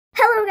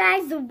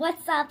guys,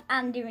 what's up?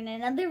 I'm doing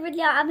another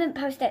video. I haven't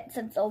posted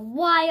since a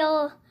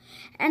while.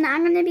 And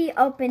I'm going to be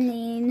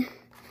opening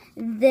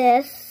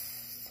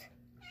this.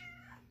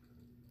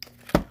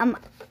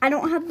 I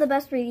don't have the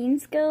best reading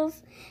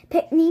skills.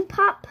 Pikmi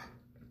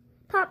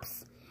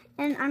Pops.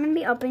 And I'm going to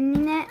be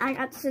opening it. I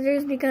got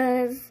scissors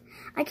because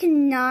I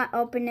cannot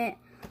open it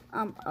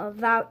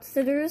without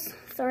scissors.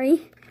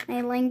 Sorry,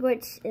 my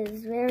language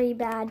is very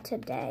bad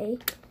today.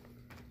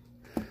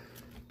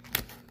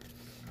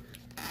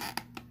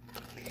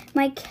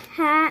 My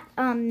cat,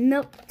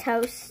 Milk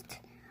Toast,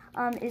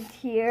 is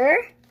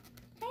here.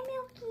 Hi,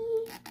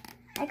 Milky.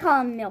 I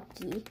call him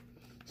Milky.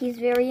 He's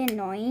very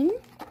annoying.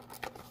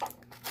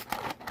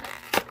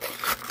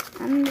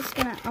 I'm just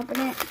gonna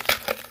open it.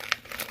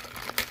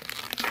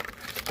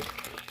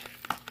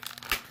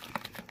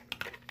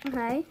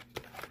 Okay.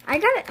 I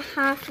got it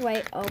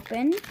halfway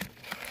open.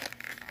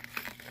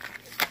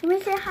 Let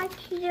me say hi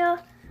to your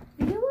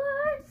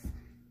viewers.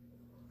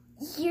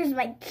 Here's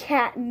my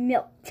cat,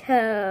 Milk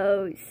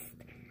Toast.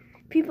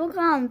 People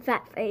call him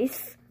Fat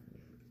Face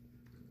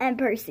and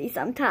Percy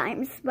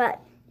sometimes,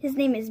 but his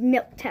name is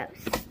Milk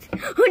Toast.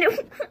 Oh no,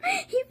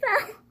 he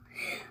fell.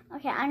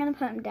 Okay, I'm gonna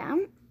put him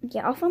down.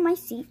 Get off of my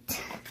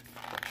seat.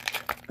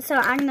 So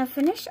I'm gonna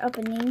finish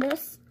opening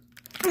this.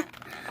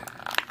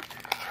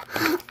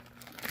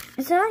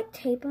 Is there like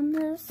tape on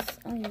this?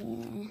 Oh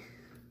yeah.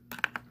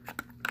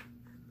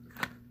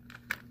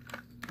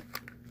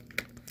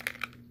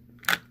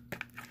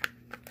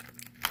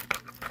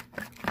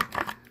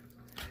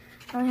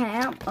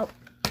 Okay, oh,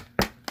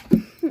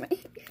 my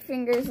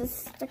fingers is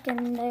stuck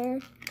in there.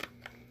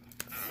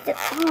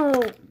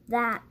 Oh,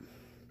 that.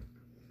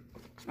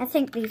 I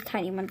think these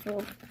tiny ones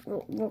will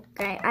look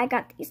great. I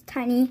got these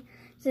tiny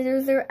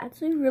scissors. They're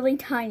actually really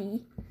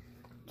tiny.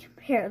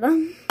 Compare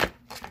them.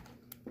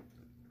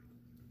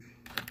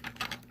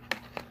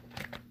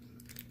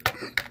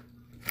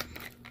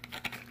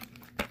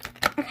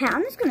 Okay,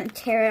 I'm just gonna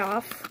tear it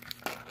off.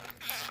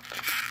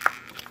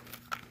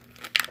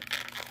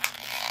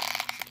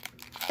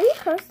 Are you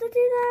supposed to do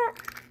that?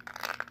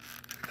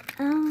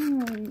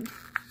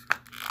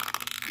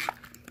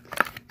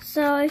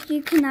 So if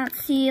you cannot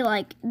see,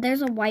 like,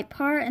 there's a white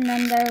part, and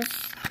then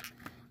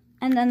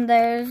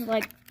there's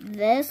like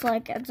this,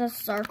 like it's a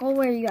circle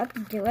where you have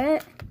to do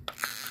it.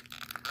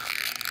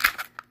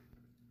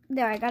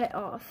 There, I got it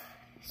off.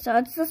 So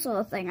it's this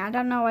little thing. I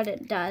don't know what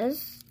it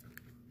does.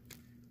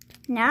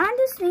 Now I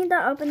just need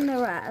to open the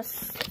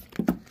rest.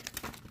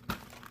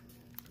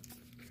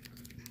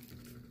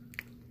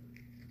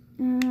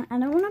 I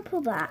don't want to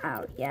pull that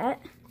out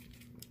yet.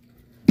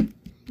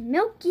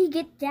 Milky,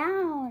 get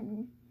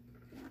down.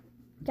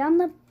 Down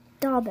the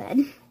doll bed.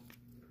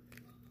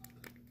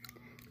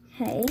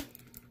 Okay.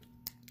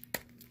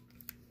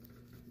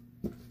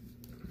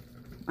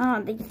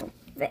 Oh, these will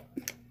fit.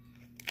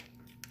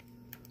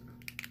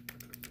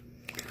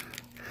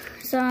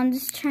 So I'm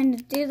just trying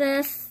to do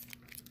this.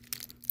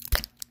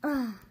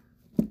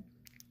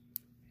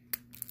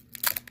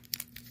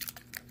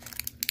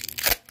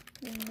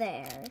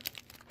 There.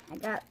 I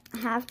got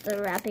half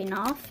the wrapping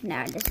off.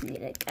 Now I just need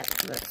to get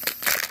this.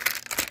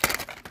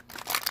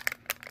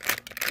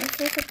 Is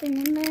there something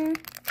in there?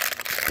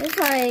 There's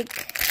like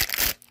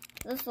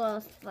this little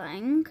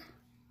thing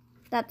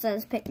that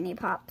says Pikmi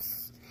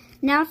Pops.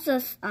 Now it's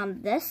just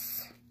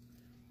this.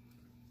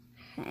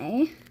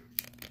 Okay.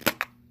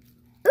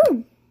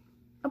 Ooh!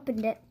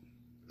 Opened it.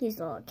 Here's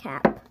a little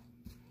cap.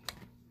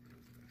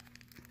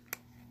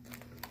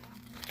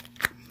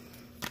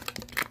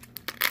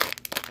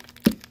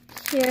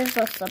 Here's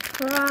a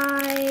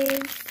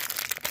surprise.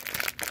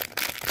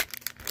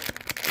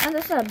 Oh,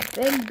 this is a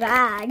big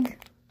bag.